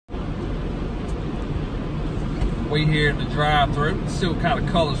we here in the drive-through. Let's see what kind of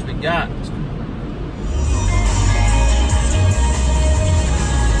colors we got.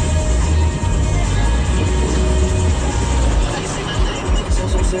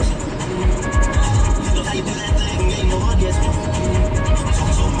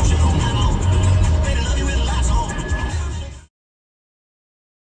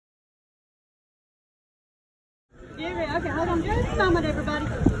 Okay, hold on just a moment, everybody.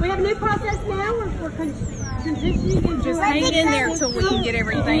 We have a new process now. We're transitioning into just hang in there until we can get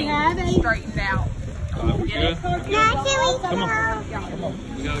everything straightened out. We good? Come on. Come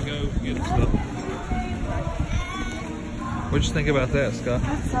on. We gotta go get stuff. What'd you think about that, Scott?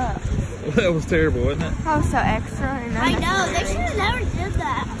 That sucks. That was terrible, wasn't it? That was so extra. And I know, they should have never did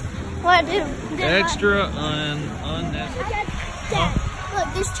that. What did Extra unnecessary. Dad, look,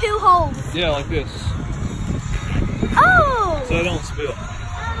 there's 2 holes. Yeah, like this. Oh! So it don't spill.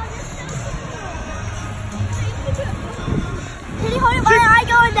 Can you hold it while I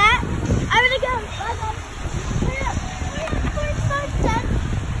go in that? I'm gonna go. Hurry up. Dad.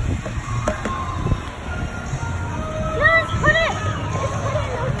 No, put it.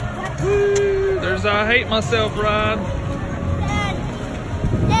 There's I hate myself ride.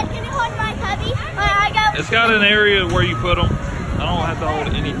 Dad, can you hold my hubby while I go? It's got an area where you put them. I don't have to hold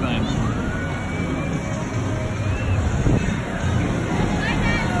anything.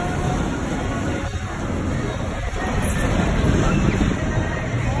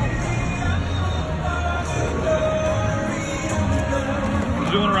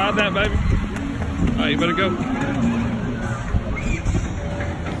 You want to ride that, baby? All right, you better go.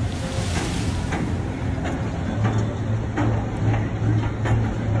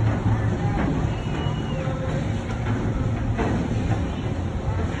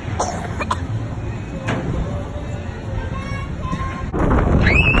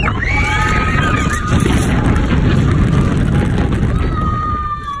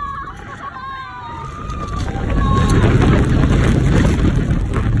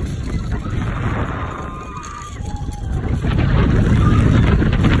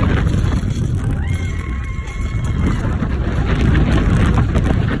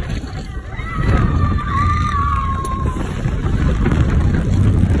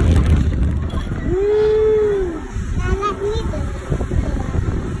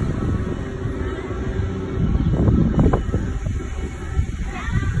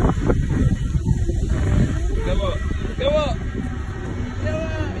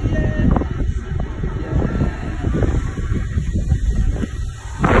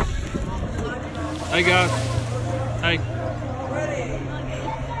 Hey guys, hey.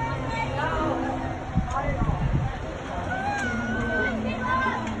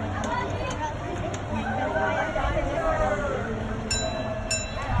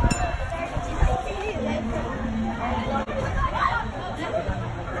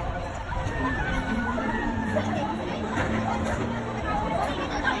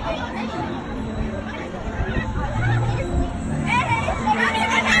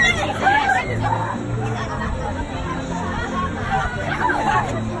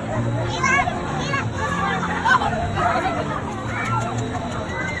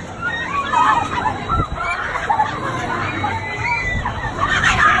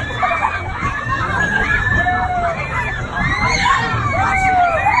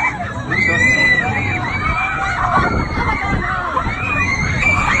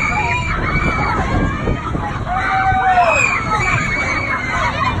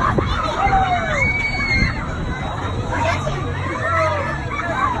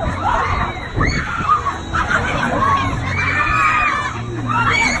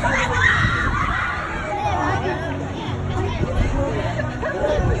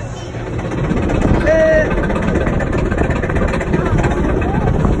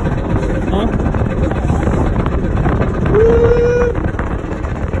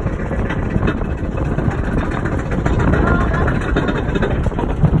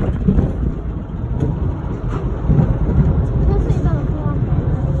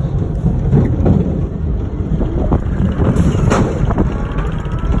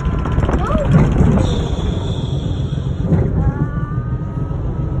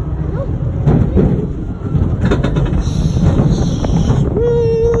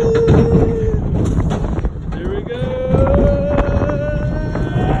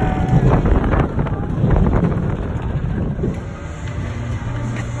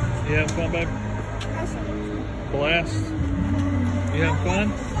 You having fun, baby? Blast. You having fun?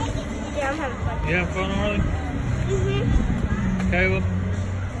 Yeah, I'm having fun. You having fun, Harley? Caleb?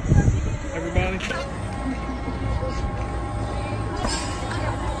 Everybody?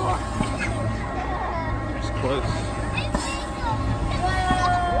 There's Clay. close.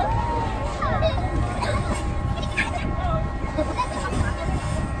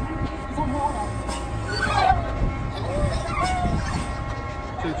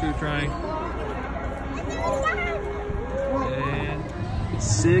 Choo-choo train. And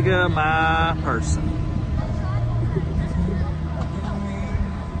Sigga my person.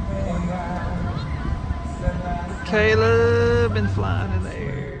 Caleb and flying in the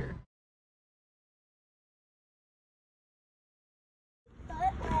air.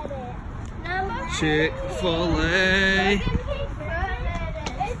 Chick-fil-A.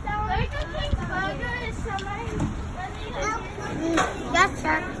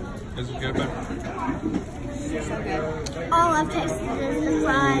 Gotcha. Is it good, babe? All I've tasted is the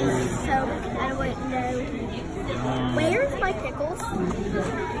fries, so I wouldn't know. Where's my pickles?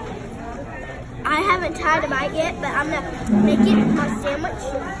 I haven't tried a bite yet, but I'm gonna make it a sandwich.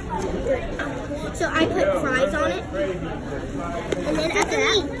 So I put fries on it, and then after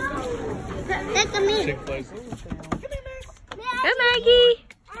that, that's the meat. Chick-fil-A. Go, Maggie.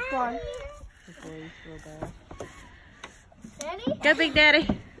 Daddy? Go, Big Daddy.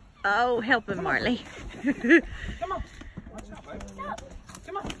 Oh, help him, Marley. Come on.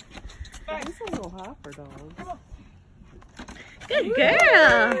 Come on. This is a little high for dogs. Good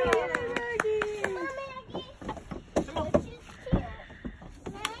girl.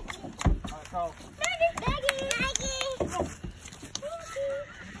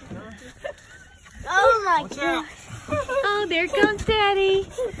 Oh my God. Oh, there comes Daddy.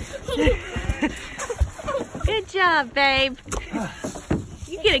 Good job, babe.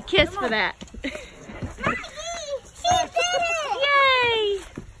 You get a kiss for that. She did it! Yay!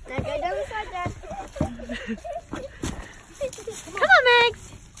 Now go down beside Dad. Come on, Max.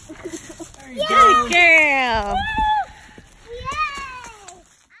 Good girl.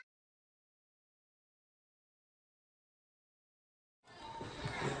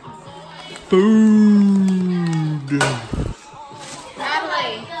 Food.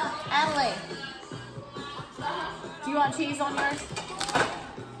 Adelaide. Do you want cheese on yours?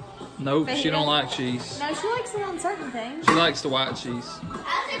 Nope, she don't like cheese. No, she likes it on certain things. She likes the white cheese.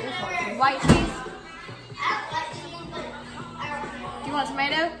 White cheese? Do you want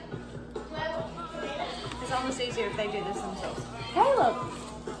tomato? It's almost easier if they do this themselves. Caleb!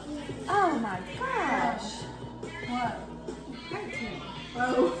 Oh my gosh! What?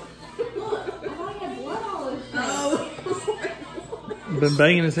 Oh. Been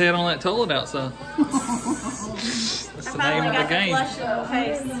banging his head on that toilet outside. That's the name of the game.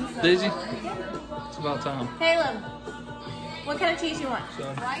 Did you? It's about time. Caleb, what kind of cheese you want?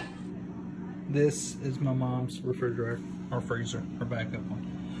 So, Right? this is my mom's refrigerator, or freezer, or backup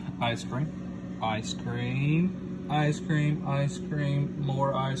one. Ice cream, ice cream, ice cream, ice cream,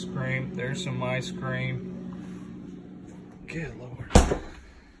 more ice cream. There's some ice cream. Good Lord.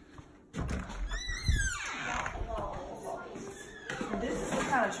 This is the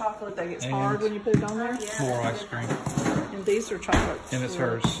kind of chocolate that gets hard when you put it on there. More ice cream. And these are chocolates. And it's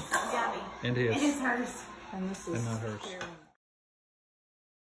hers. Yummy. And his. It is hers. And this is And not hers.